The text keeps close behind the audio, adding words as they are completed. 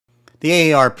The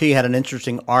AARP had an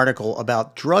interesting article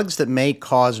about drugs that may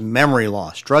cause memory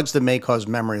loss. Drugs that may cause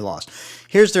memory loss.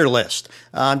 Here's their list.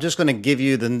 I'm just going to give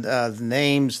you the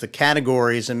names, the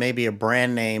categories, and maybe a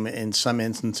brand name in some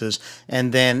instances.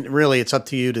 And then really it's up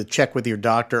to you to check with your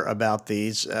doctor about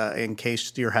these in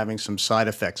case you're having some side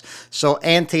effects. So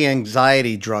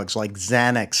anti-anxiety drugs like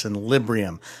Xanax and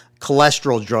Librium,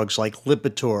 cholesterol drugs like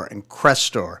Lipitor and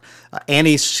Crestor,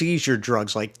 anti-seizure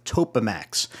drugs like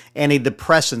Topamax,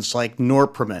 antidepressants like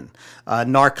Norepinephrine,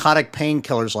 narcotic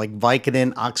painkillers like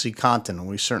Vicodin, OxyContin, and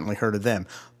we've certainly heard of them,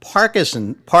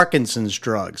 Parkinson's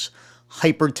drugs,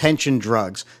 hypertension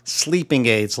drugs, sleeping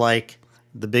aids like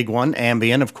the big one,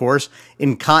 Ambien, of course,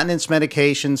 incontinence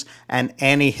medications, and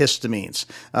antihistamines.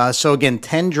 So again,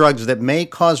 10 drugs that may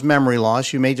cause memory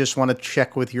loss. You may just want to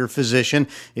check with your physician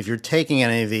if you're taking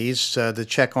any of these to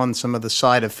check on some of the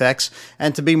side effects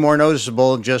and to be more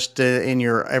noticeable just in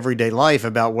your everyday life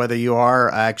about whether you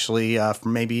are actually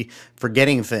maybe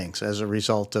forgetting things as a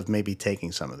result of maybe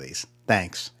taking some of these.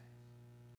 Thanks.